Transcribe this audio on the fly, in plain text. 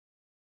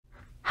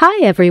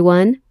Hi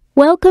everyone,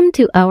 welcome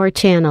to our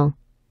channel.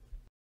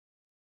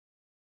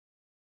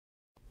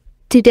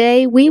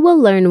 Today we will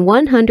learn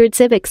 100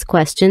 civics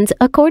questions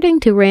according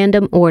to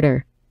random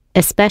order.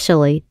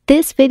 Especially,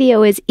 this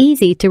video is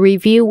easy to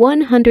review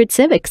 100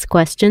 civics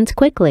questions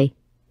quickly.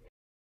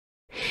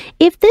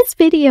 If this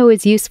video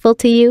is useful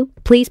to you,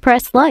 please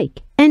press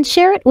like and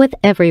share it with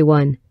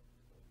everyone.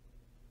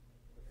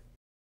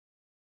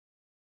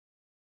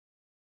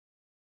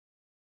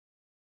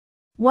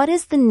 What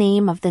is the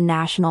name of the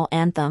national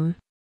anthem?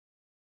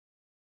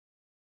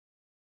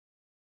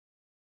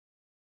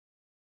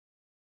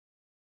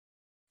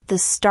 The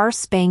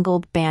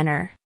Star-Spangled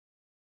Banner.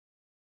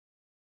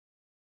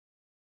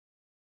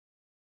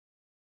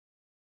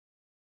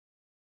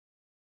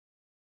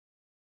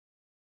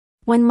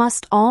 When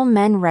must all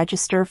men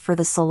register for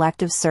the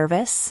Selective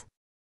Service?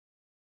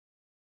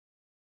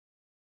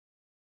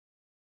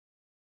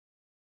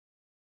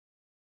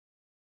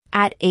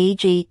 At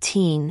age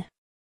 18.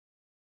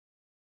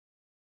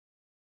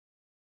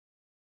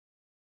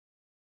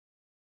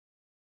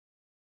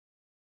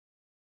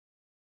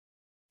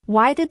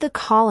 Why did the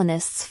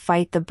colonists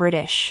fight the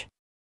British?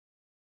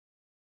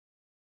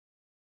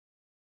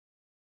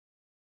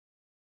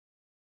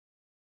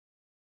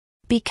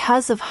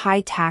 Because of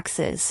high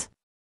taxes.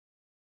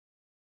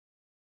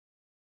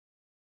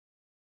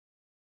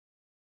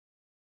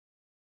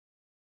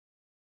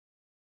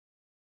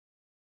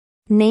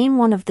 Name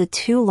one of the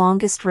two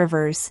longest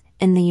rivers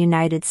in the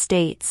United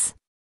States.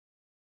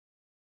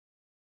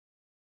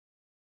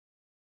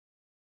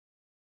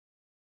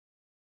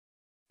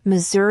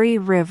 Missouri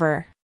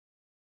River.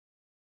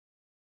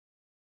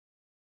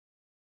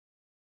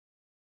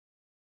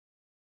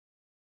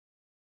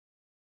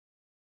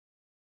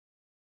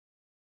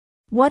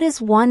 What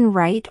is one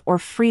right or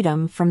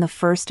freedom from the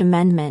First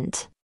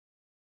Amendment?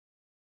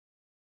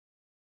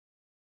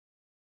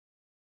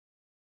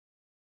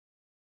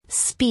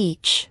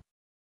 Speech.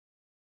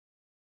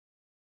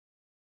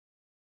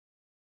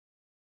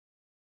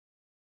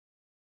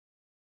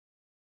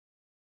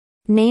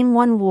 Name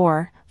one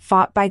war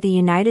fought by the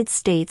United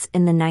States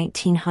in the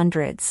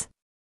 1900s.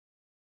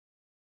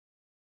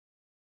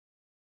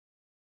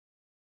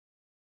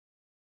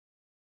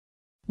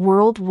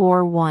 World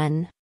War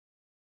I.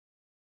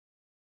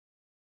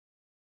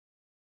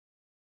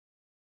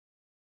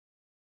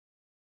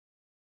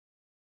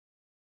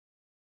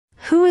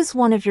 Who is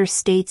one of your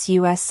state's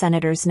U.S.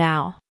 senators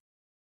now?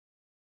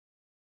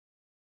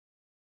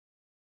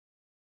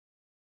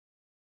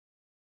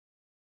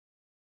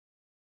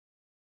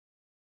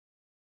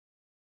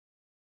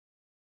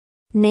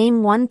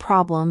 Name one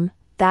problem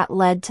that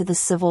led to the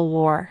Civil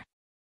War.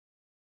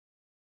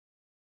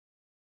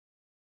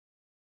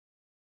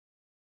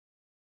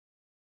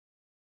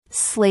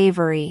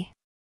 Slavery.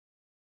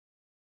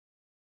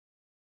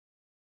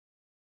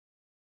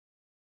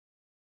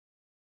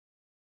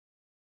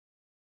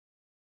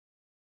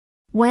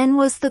 When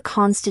was the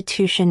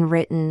Constitution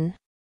written?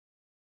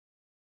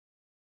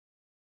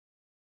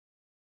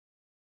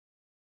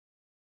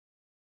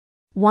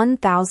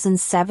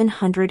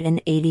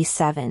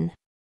 (1787).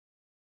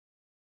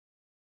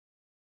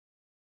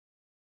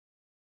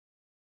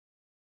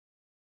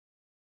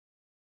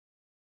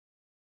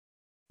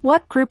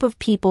 What group of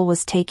people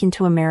was taken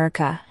to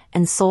America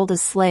and sold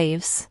as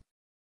slaves?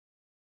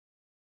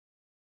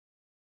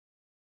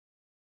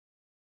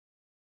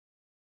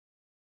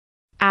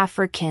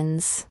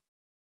 Africans.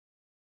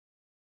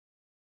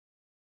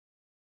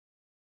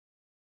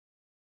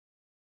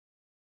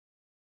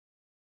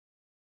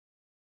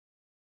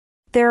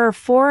 There are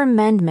 4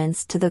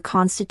 amendments to the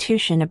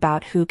Constitution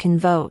about who can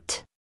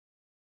vote.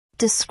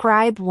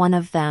 Describe one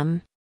of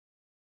them.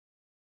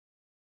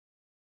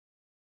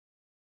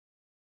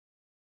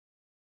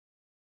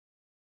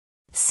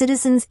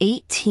 Citizens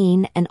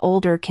 18 and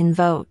older can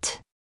vote.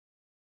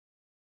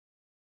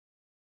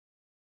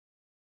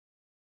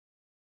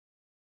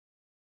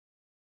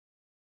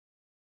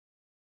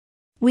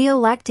 We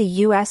elect a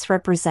U.S.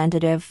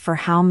 representative for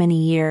how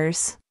many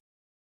years?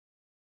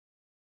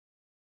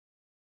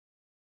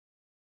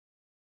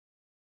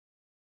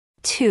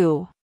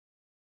 Two.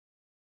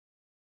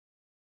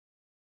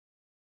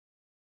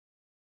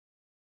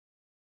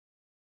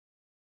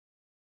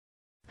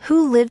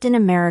 Who lived in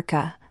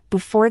America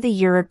before the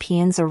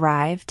Europeans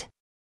arrived?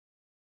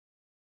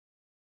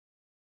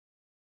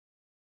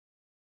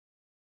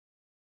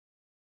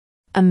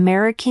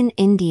 American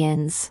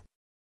Indians.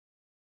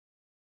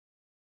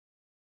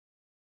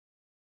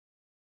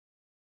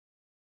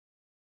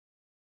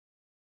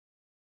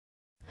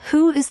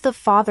 Who is the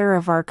father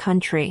of our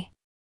country?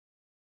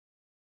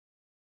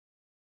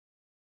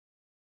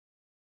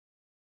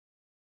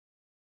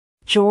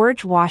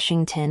 George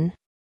Washington.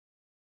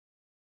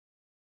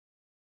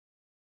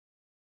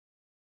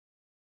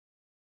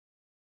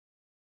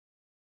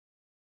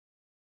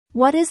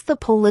 What is the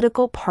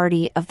political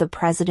party of the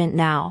president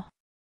now?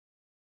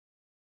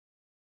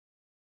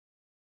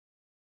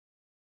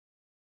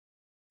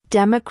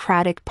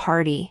 Democratic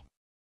Party.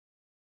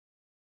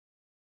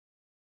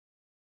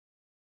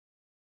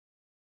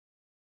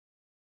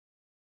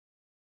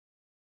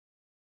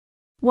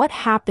 What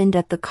happened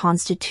at the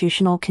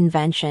Constitutional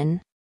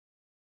Convention?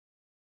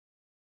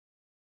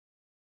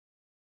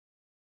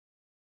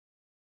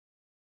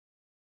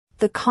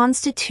 The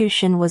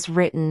Constitution was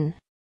written.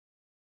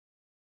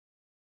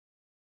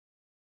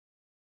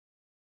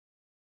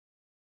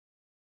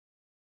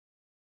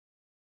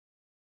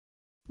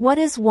 What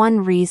is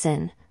one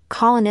reason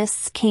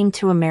colonists came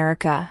to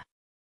America?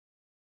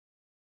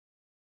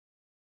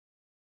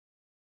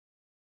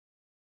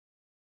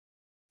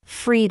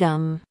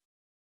 Freedom.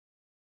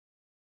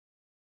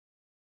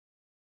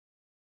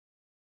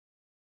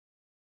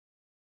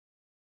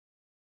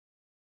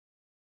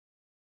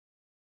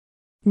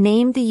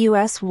 Name the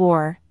U.S.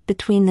 war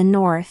between the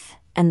North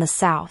and the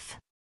South.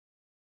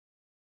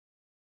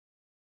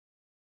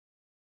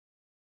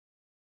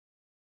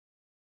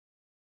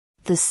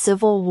 The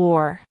Civil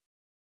War.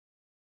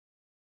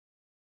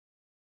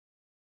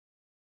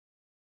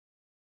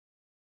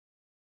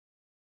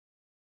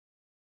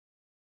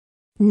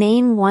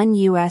 Name one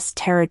U.S.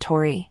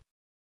 territory.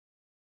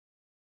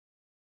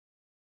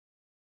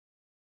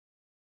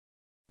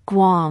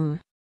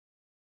 Guam.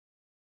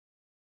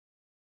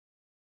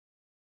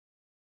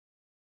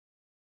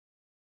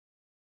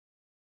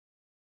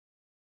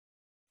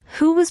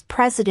 Who was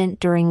president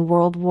during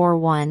World War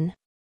I?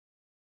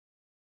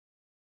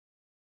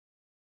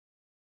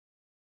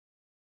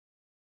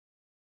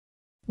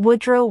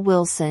 Woodrow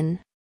Wilson.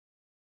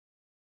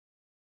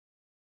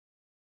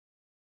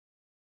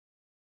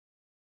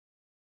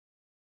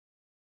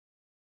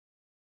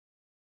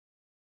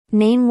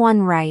 Name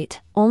one right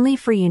only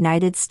for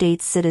United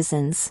States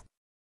citizens.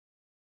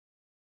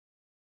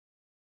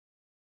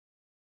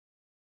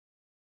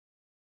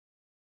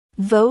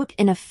 Vote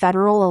in a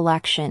federal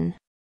election.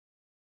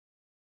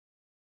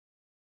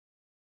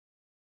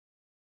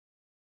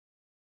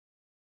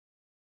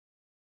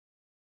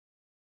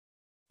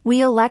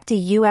 We elect a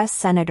U.S.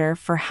 Senator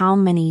for how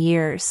many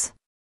years?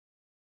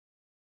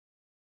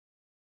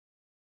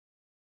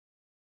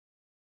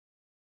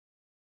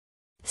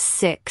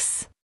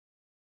 Six.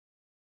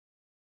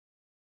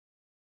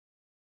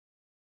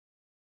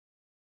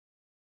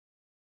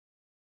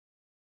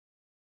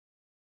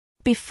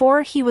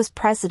 Before he was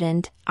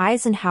president,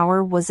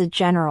 Eisenhower was a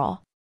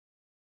general.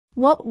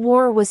 What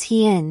war was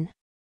he in?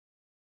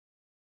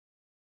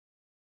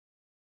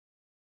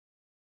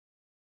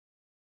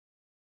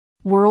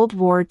 World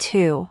War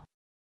II.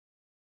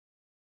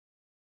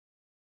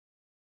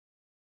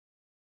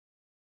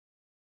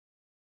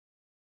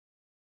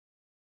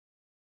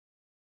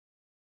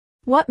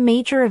 What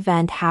major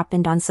event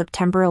happened on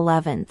September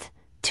 11,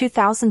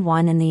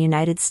 2001 in the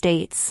United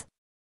States?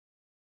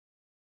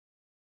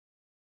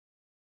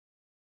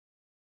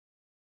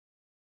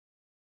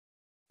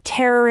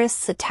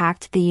 Terrorists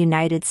attacked the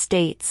United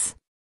States.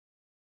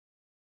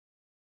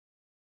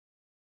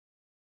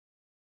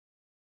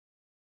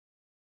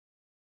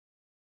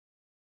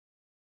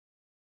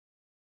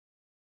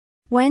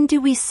 When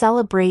do we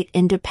celebrate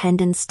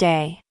Independence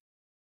Day?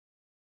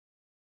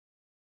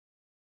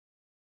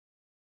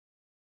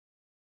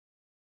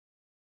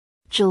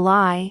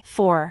 July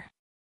 4.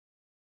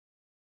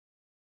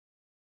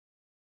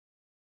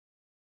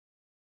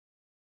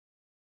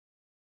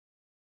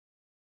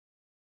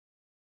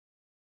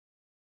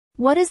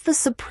 What is the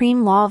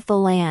supreme law of the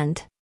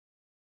land?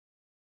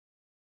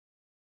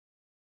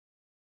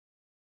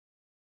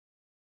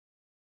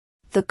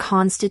 The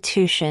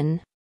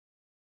Constitution.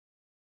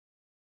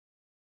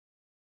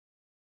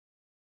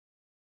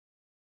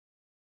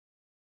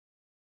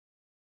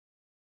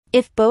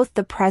 If both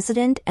the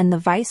president and the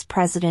vice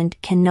president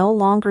can no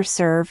longer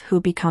serve, who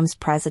becomes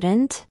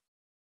president?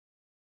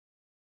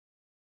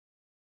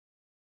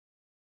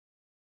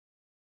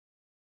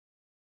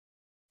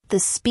 The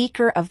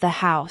Speaker of the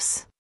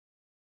House.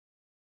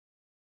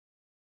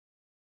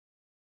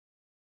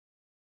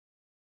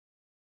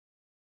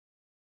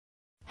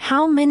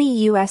 How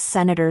many U.S.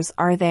 senators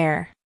are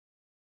there?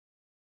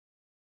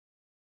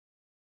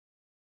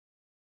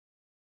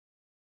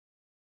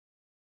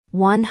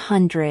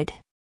 100.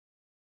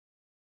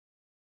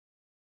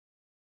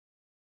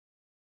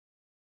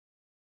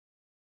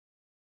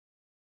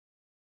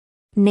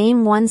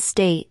 Name one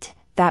state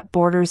that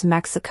borders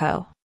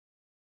Mexico.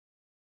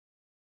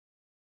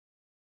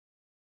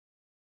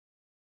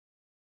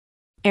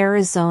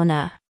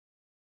 Arizona.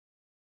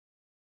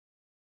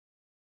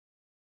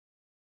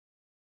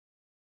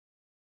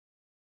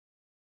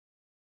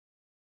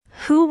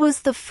 Who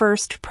was the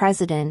first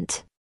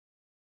president?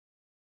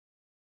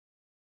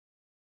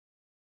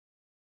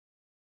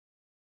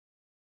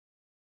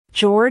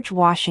 George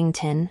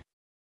Washington.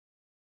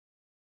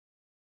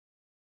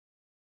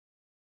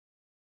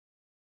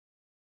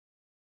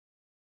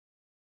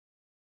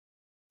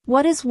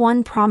 What is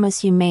one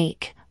promise you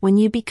make when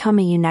you become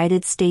a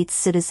United States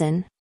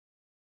citizen?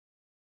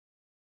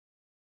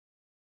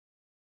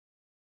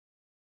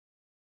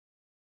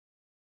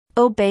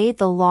 Obey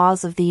the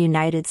laws of the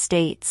United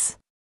States.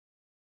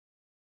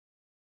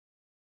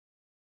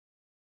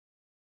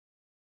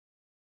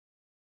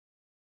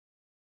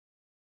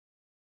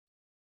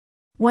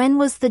 When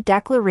was the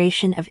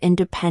Declaration of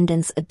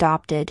Independence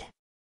adopted?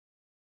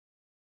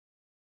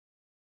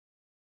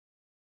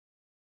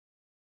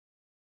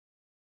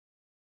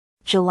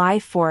 July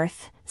 4,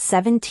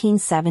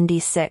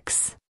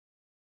 1776.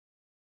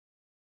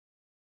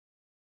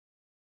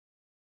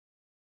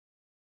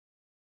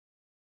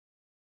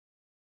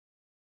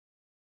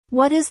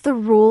 What is the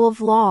rule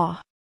of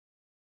law?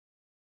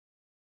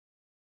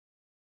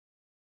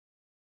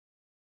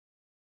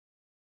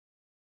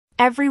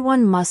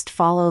 Everyone must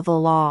follow the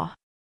law.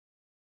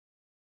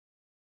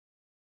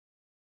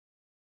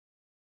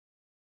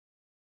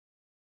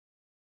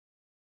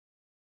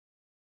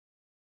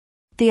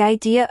 The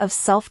idea of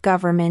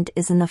self-government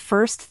is in the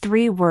first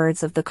 3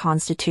 words of the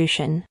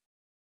Constitution.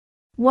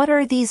 What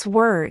are these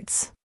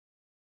words?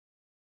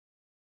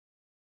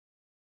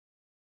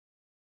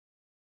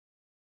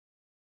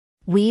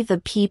 We the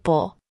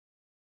people.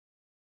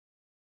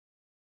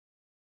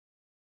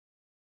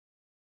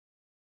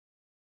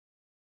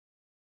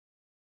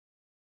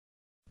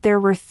 There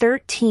were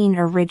 13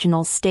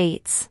 original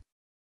states.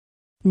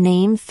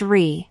 Name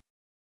 3.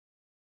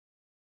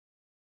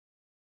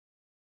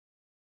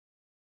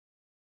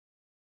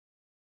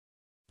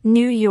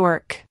 New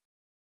York,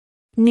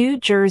 New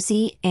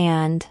Jersey,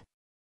 and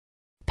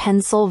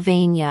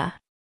Pennsylvania.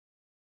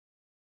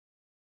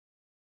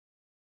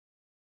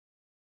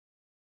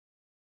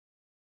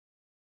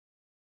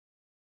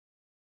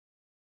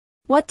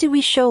 What do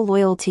we show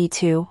loyalty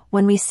to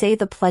when we say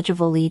the Pledge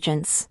of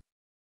Allegiance?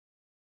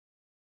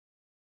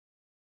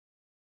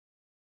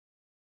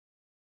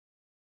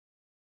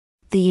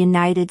 The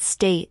United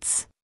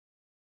States.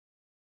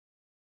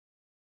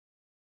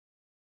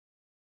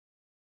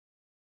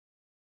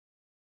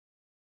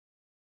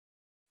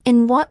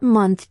 In what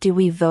month do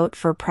we vote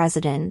for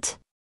president?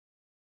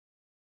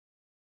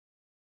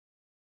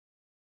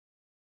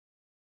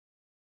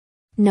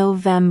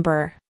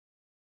 November.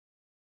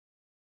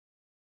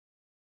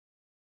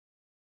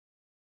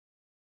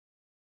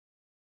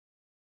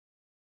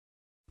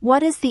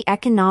 What is the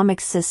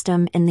economic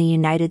system in the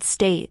United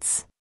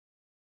States?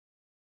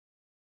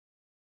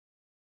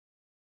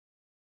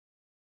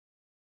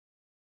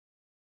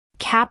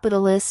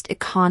 Capitalist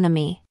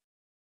economy.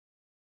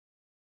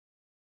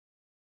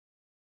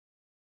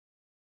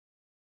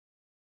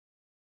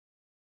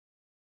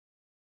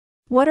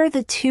 What are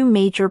the 2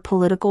 major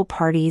political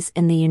parties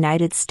in the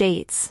United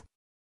States?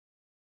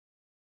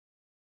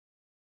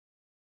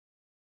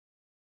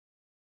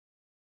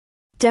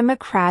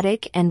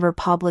 Democratic and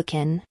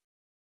Republican.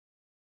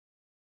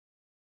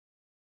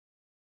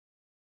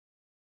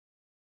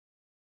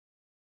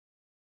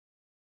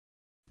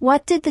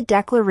 What did the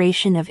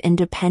Declaration of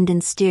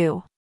Independence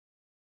do?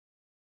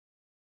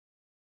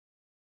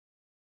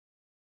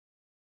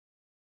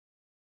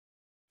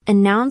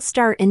 Announced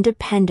our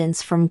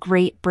independence from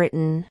Great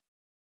Britain.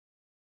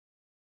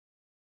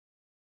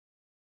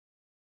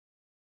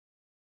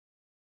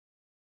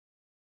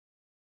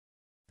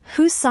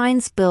 Who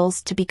signs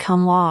bills to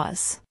become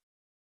laws?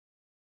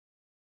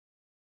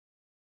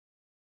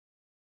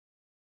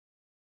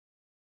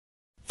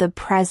 The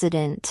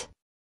President.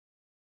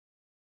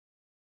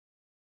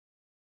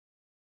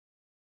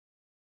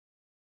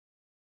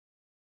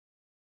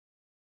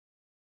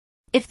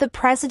 If the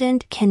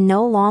President can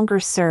no longer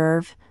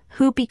serve,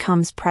 who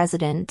becomes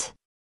President?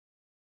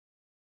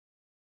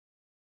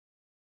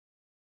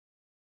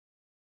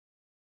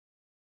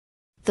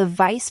 The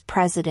Vice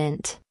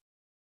President.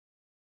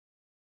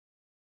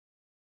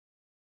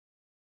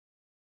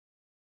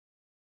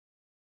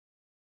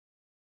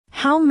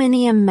 How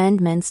many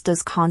amendments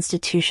does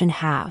Constitution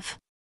have?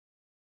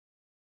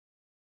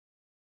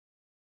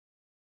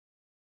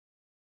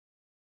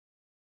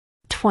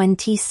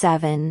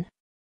 "27.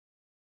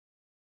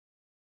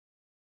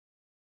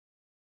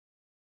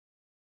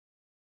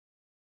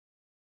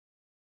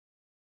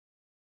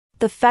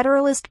 The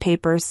Federalist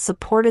Papers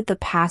supported the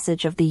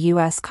passage of the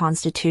U.S.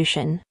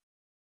 Constitution.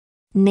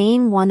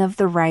 Name one of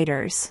the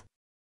writers.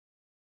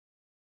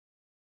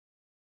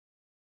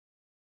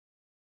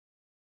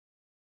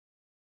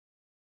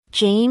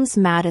 James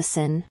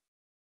Madison.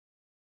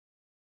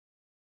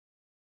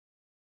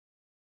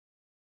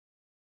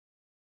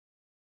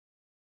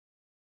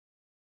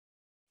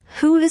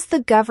 Who is the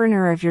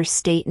governor of your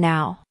state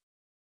now?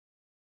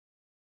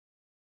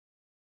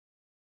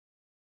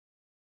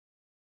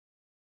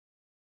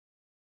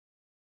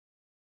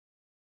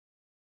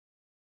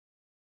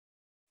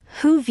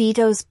 Who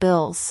vetoes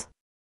bills?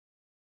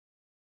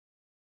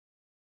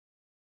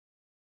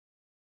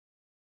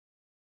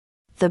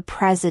 The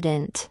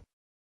President.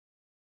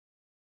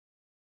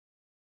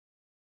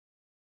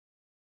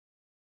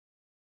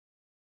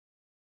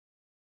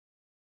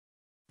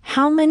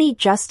 How many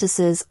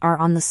justices are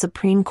on the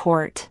Supreme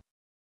Court?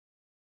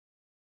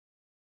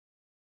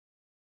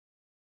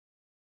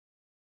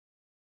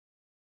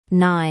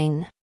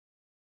 9.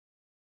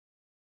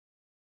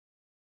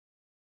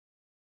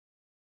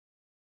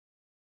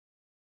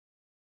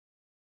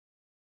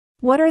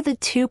 What are the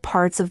 2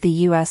 parts of the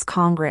U.S.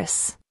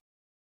 Congress?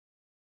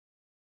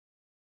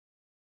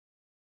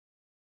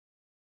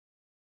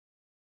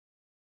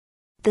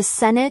 The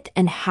Senate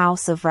and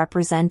House of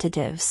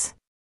Representatives.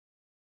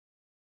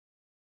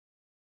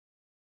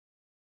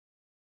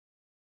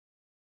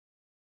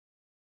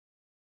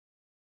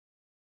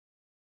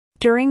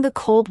 During the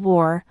Cold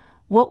War,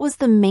 what was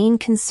the main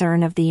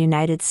concern of the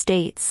United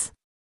States?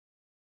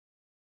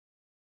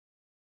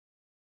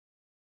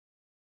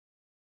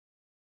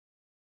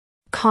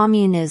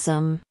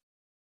 Communism.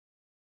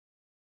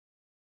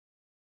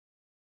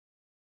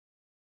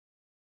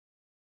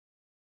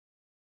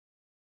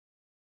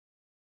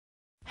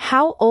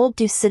 How old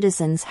do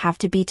citizens have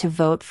to be to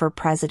vote for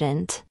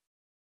president?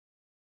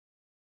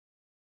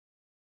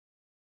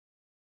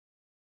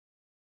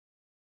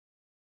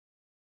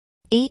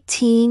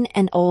 18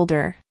 and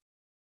older.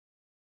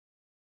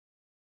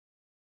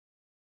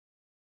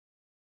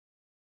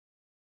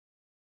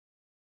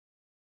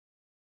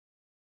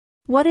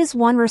 What is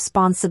one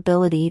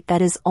responsibility that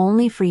is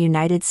only for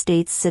United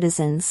States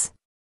citizens?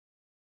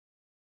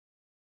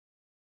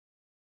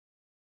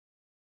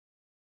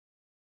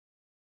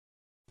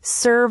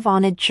 Serve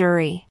on a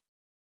jury.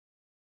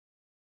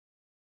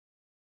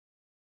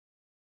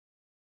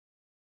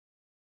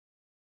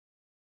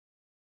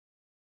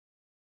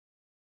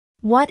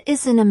 What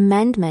is an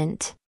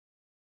amendment?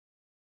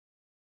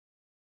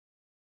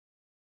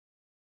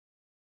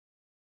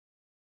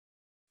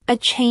 A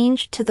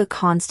change to the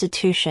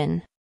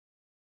Constitution.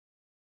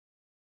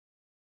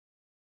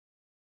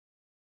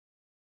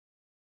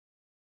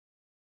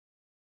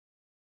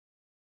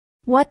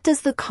 What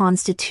does the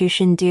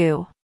Constitution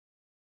do?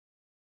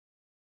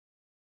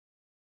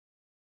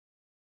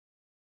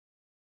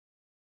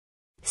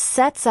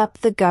 Sets up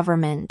the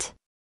government.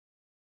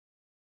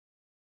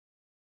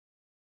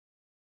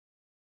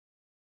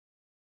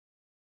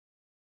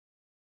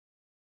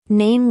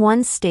 Name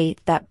one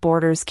state that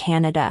borders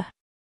Canada.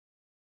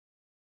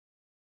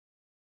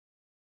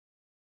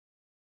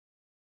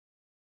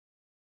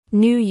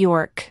 New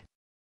York.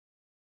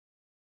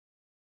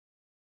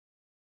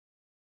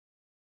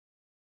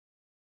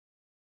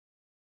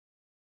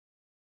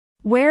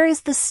 Where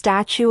is the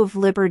Statue of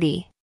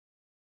Liberty?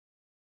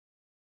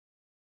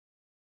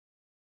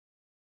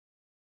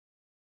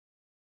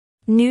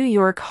 New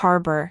York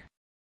Harbor.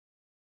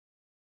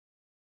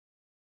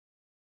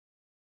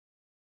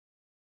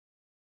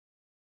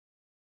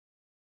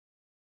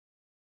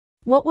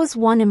 What was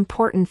one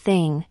important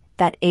thing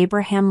that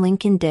Abraham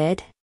Lincoln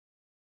did?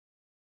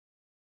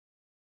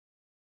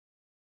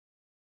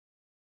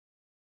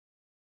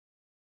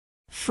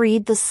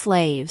 Freed the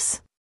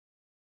slaves.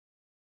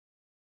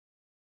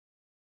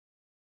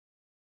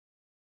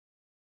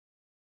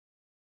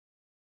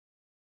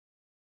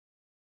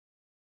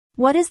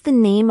 What is the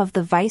name of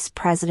the Vice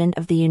President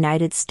of the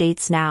United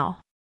States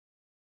now?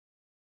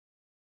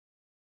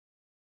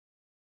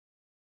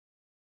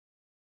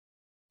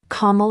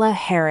 Kamala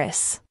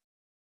Harris.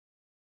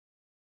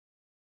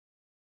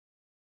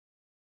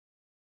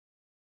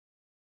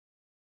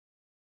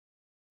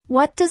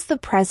 What does the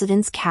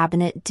President's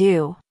Cabinet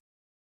do?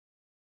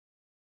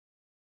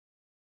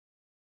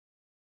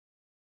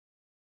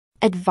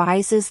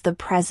 Advises the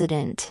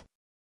President.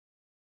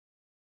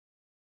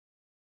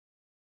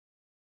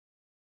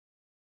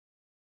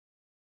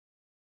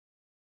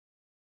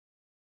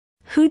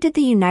 Who did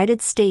the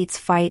United States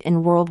fight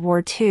in World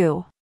War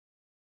II?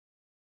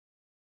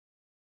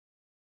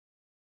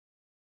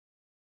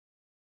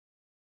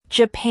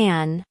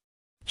 Japan,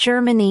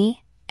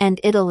 Germany,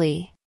 and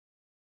Italy.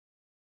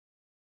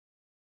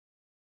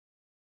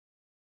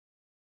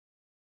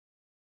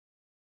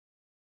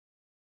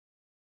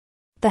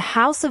 The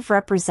House of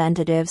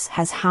Representatives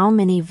has how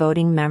many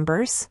voting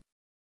members?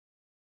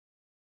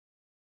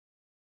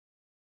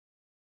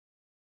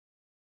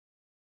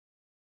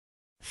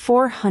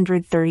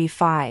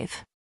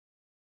 435.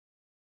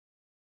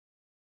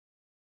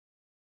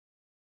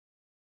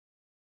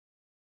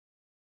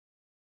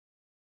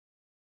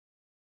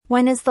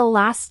 When is the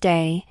last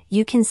day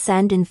you can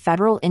send in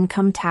federal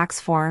income tax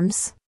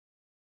forms?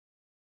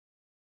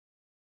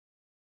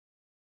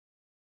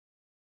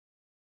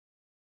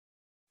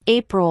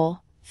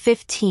 April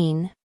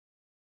 15.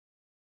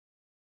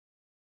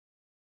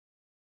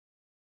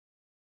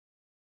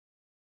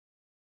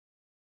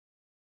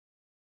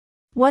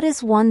 What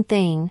is one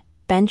thing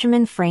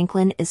Benjamin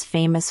Franklin is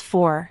famous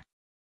for?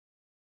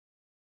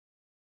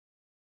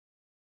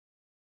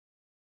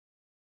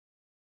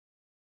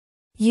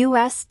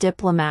 US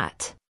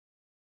diplomat.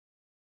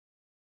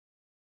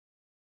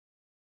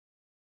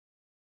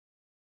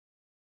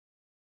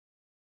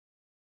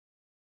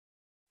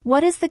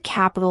 What is the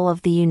capital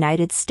of the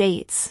United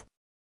States?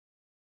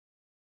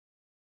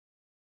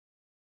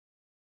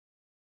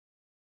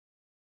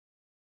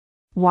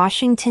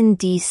 Washington,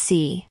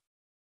 D.C.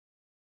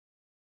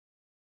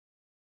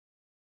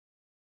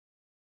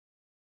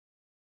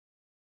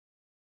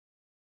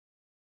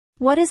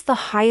 What is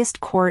the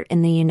highest court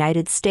in the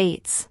United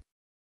States?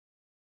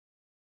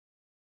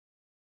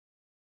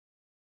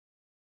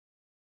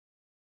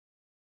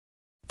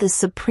 The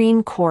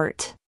Supreme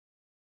Court.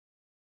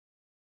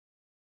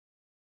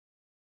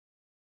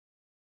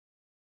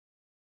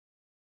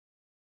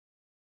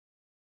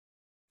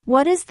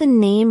 What is the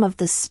name of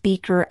the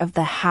Speaker of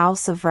the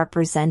House of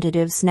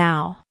Representatives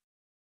now?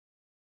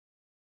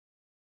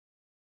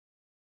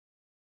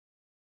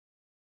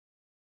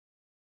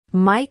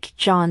 Mike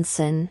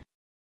Johnson.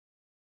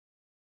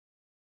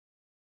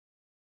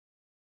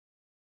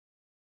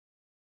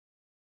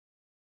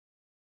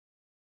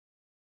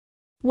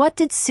 What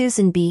did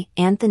Susan B.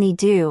 Anthony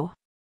do?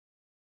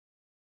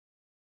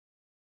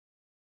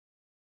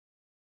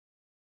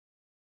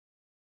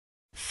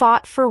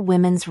 Fought for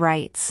women's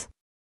rights.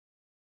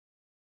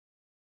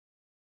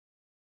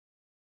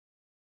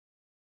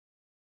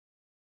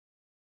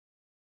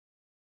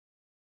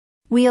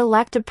 We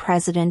elect a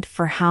president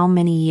for how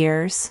many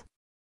years?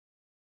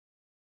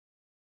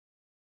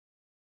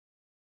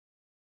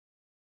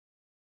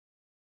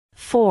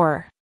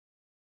 4.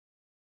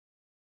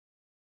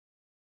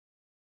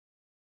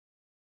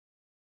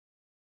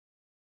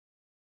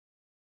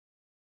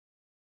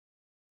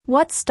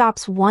 What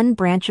stops one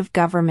branch of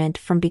government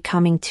from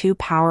becoming too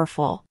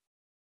powerful?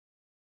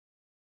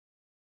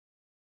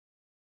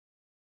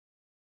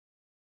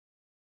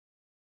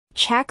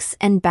 Checks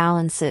and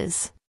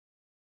balances.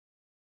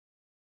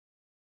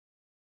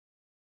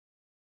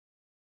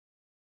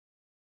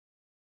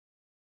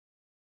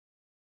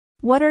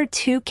 What are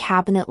two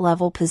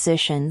cabinet-level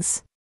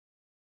positions?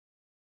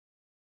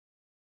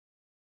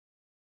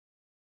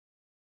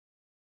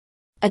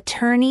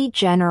 Attorney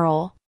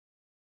General.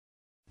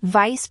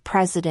 Vice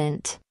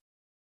President.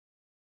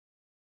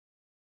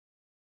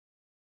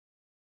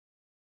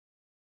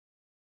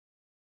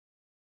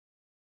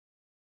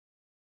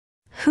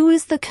 Who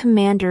is the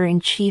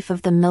Commander-in-Chief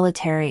of the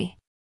military?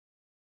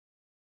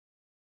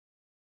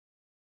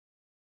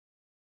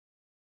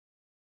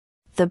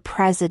 The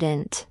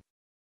President.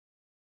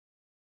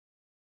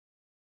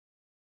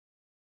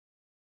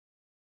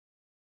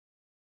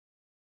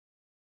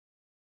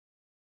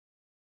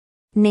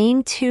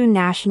 Name 2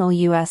 national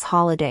U.S.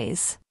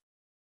 holidays.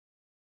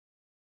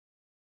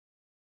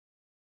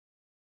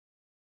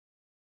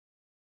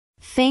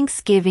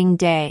 Thanksgiving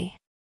Day.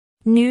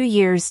 New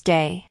Year's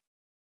Day.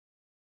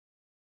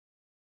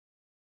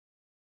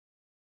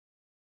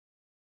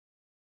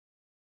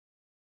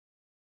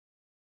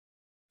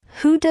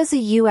 Who does a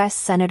U.S.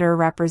 Senator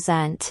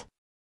represent?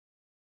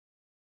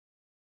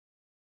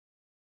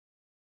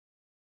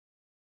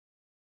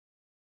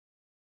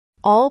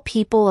 All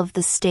people of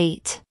the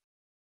state.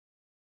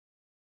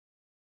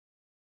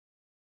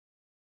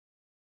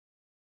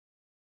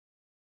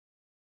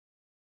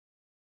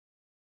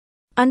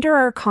 Under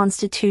our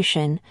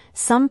Constitution,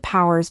 some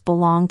powers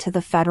belong to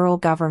the federal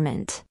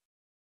government.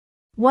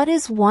 What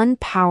is one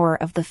power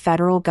of the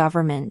federal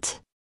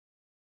government?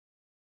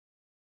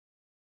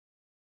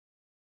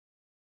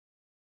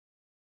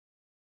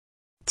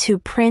 To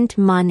print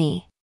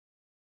money.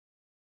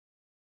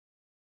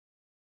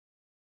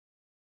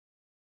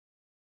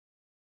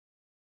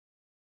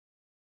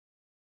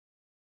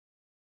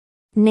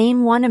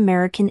 Name one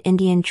American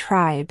Indian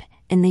tribe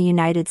in the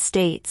United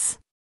States.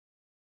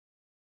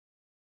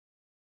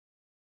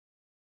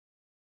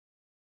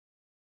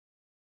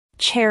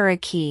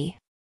 Cherokee.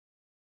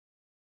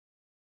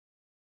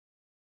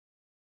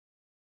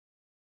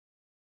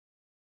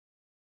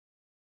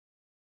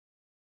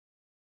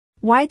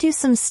 Why do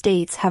some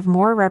states have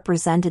more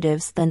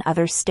representatives than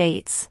other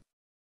states?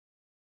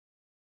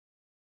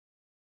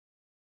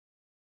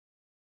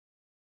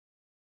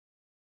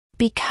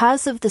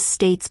 Because of the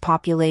state's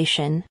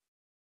population.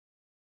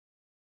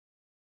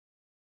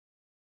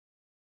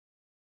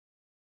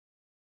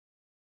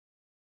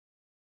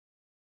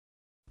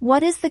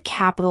 What is the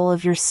capital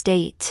of your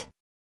state?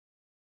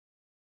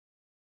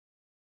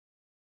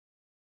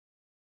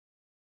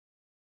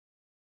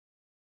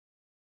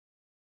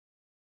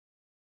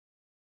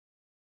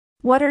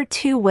 What are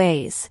 2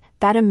 ways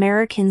that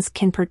Americans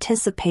can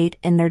participate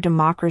in their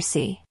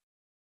democracy?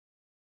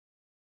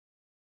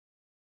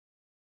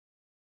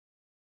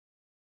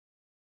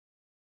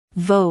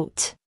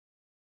 Vote.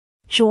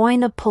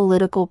 Join a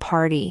political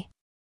party.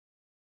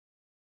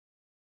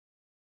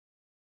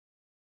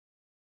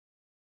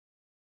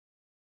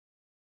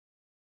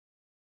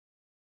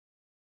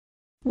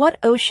 What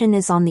ocean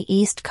is on the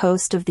east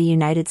coast of the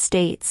United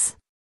States?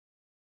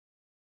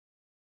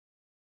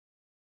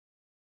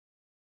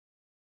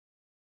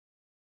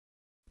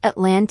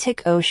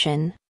 Atlantic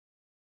Ocean.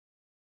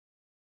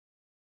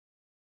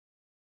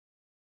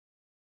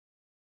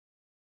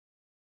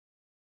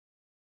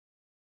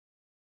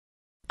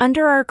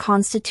 Under our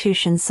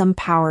Constitution, some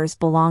powers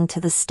belong to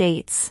the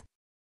states.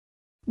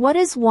 What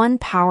is one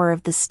power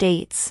of the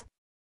states?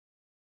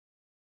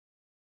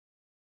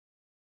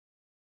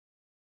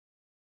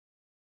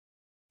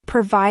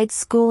 Provide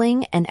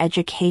schooling and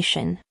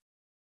education.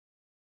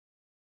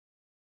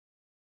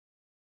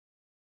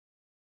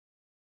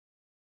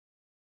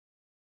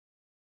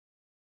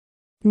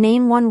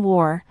 Name one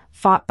war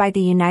fought by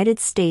the United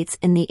States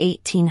in the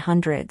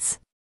 1800s.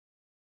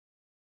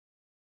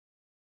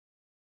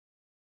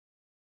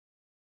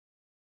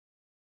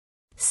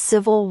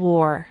 Civil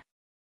War.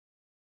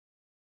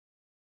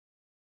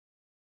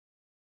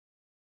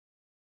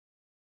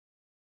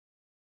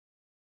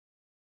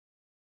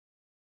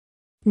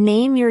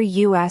 Name your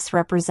U.S.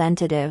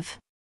 representative.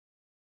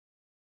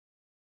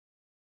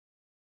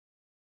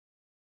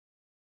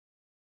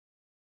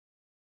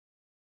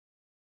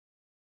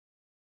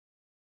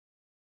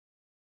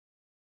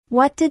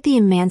 What did the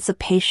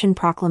Emancipation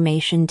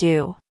Proclamation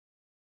do?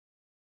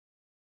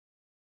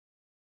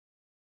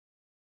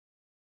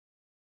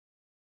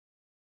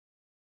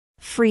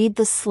 Freed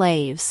the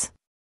slaves.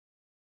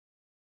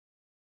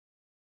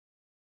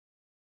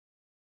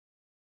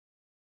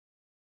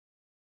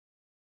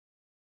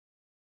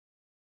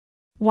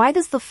 Why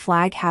does the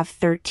flag have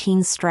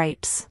 13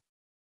 stripes?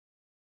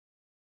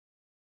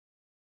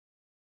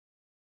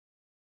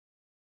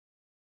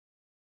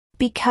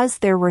 Because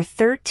there were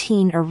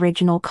 13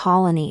 original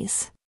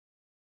colonies.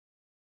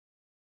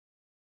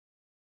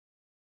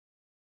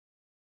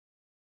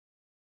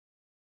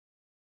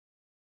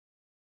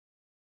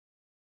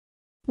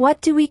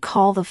 What do we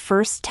call the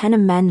first 10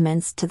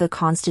 amendments to the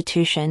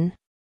Constitution?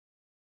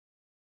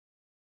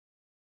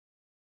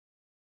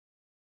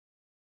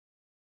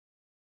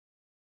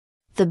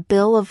 The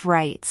Bill of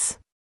Rights.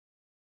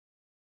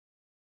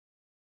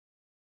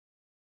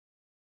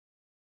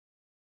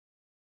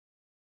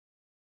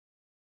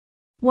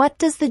 What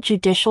does the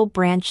judicial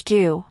branch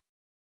do?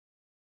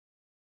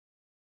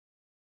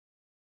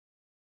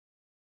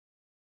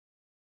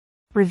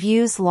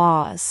 Reviews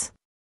laws.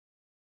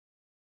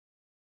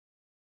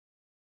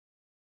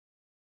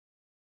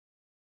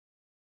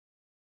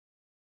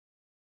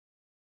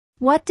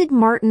 What did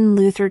Martin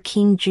Luther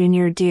King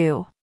Jr.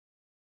 do?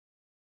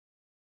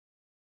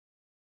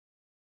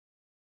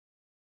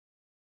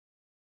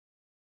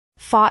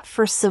 Fought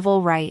for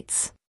civil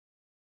rights.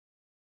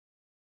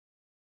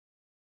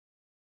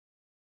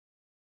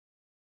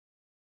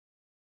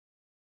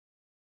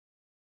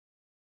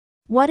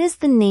 What is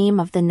the name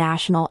of the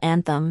national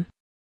anthem?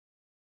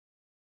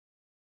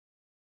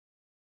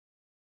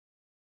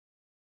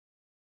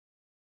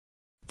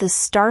 The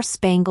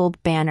Star-Spangled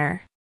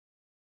Banner.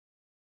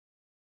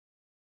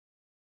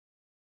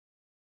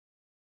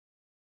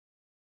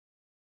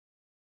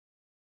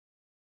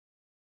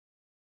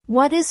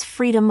 What is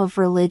freedom of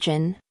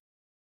religion?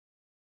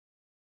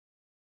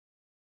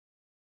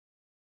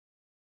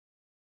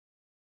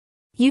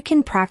 You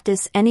can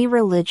practice any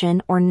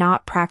religion or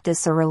not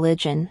practice a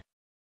religion.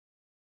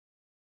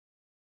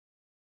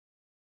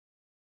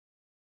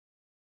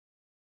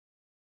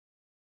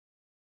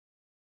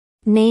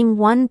 Name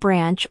one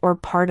branch or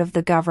part of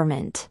the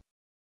government.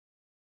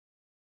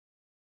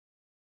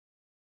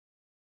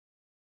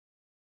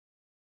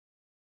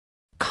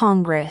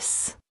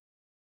 Congress.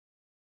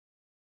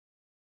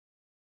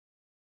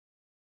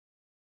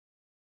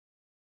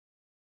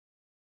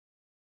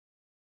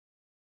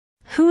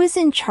 Who is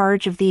in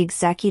charge of the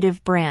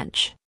executive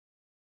branch?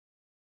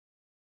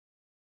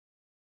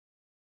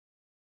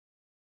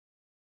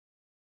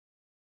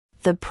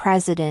 The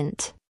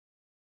President.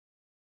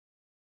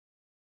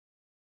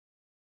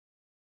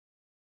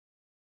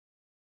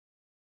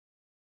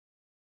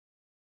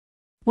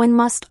 When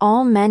must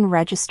all men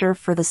register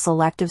for the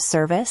Selective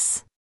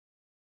Service?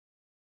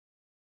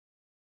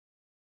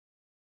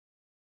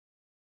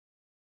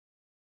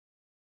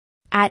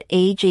 At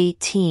age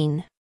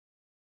 18.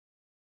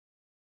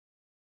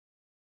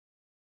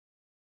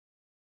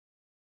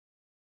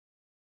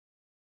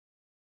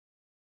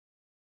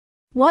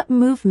 What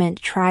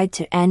movement tried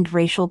to end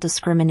racial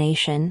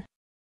discrimination?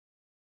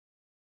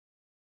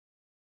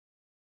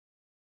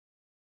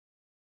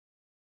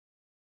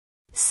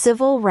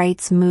 Civil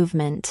rights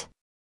movement.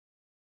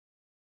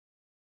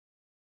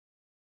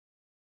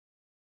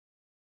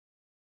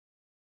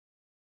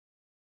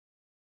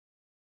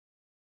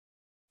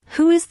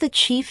 Who is the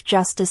Chief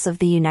Justice of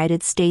the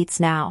United States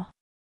now?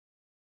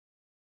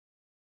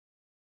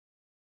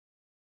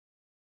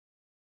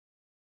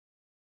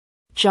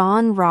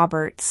 John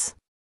Roberts.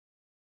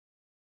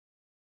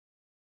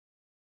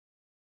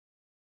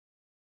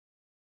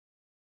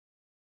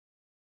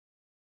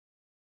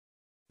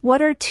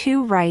 What are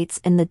two rights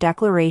in the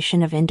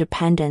Declaration of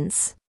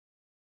Independence?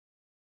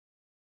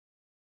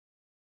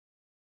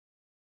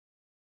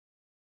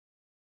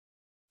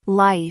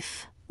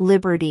 Life,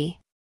 liberty.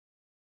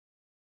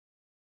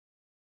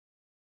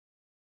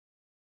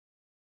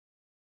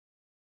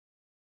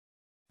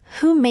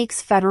 Who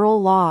makes federal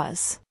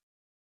laws?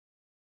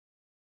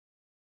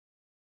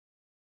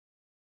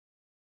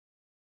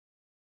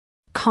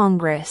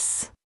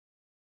 Congress.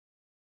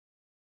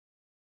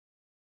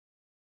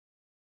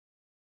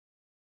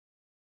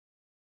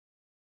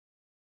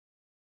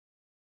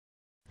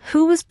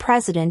 Who was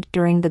president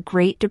during the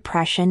Great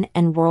Depression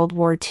and World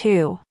War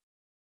II?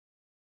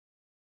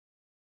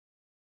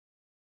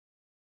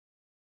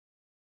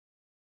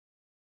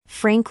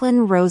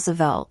 Franklin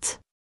Roosevelt.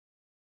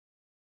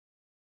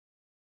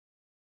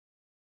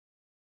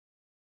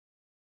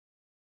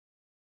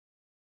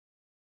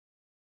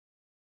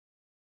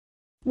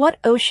 What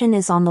ocean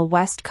is on the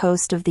west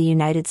coast of the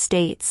United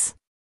States?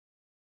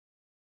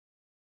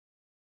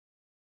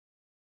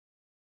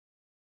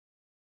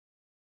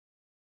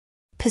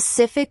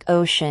 Pacific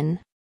Ocean.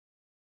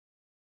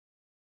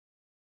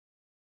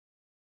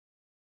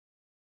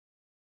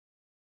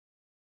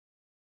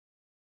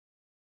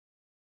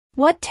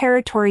 What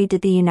territory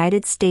did the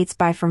United States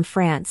buy from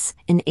France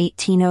in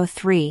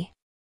 1803?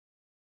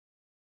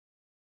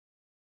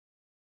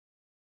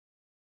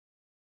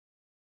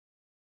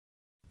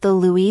 The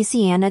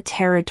Louisiana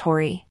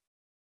Territory.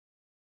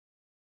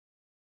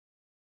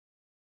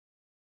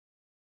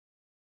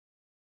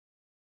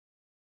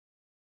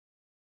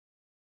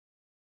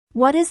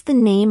 What is the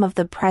name of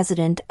the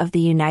President of the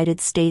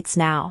United States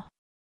now?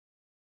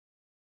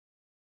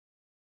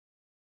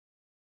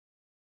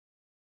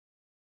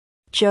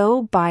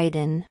 Joe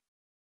Biden.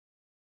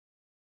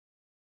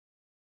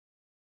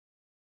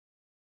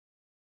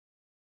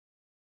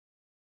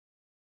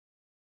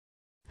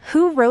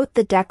 Who wrote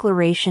the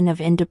Declaration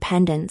of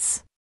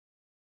Independence?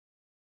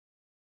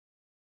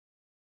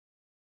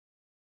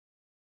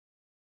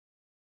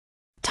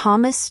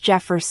 Thomas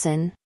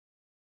Jefferson.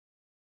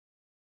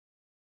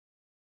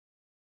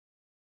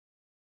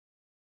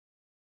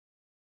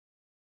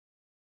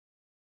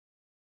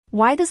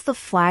 Why does the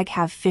flag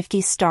have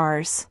 50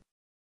 stars?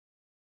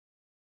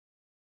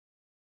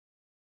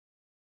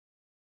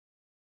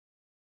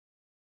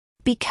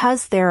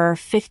 Because there are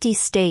 50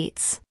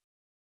 states.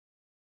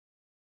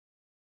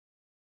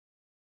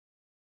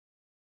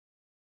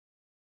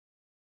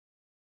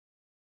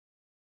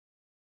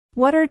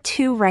 What are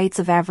two rights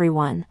of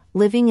everyone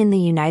living in the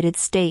United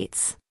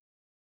States?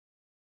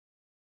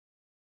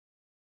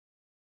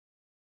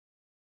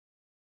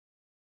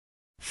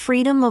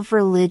 Freedom of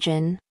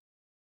religion.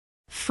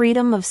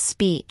 Freedom of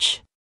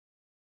speech.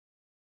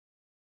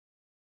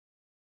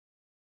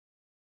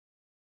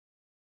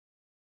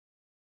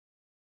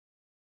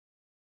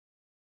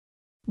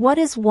 What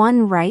is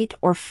one right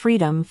or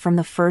freedom from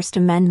the First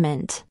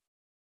Amendment?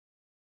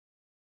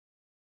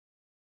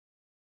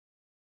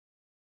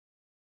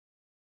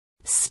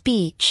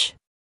 Speech.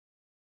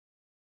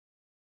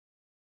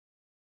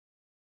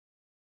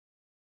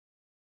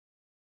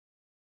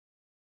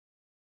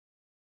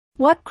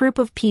 What group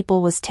of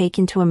people was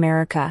taken to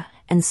America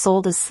and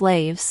sold as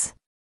slaves?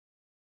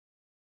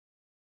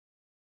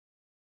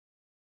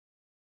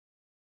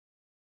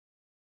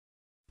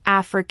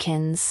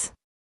 Africans.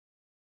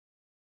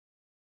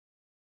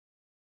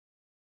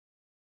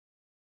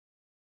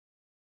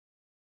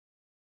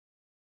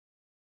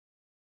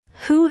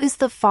 Who is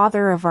the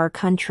father of our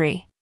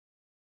country?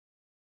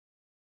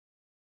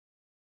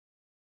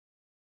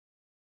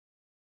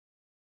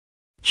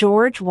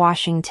 George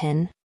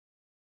Washington.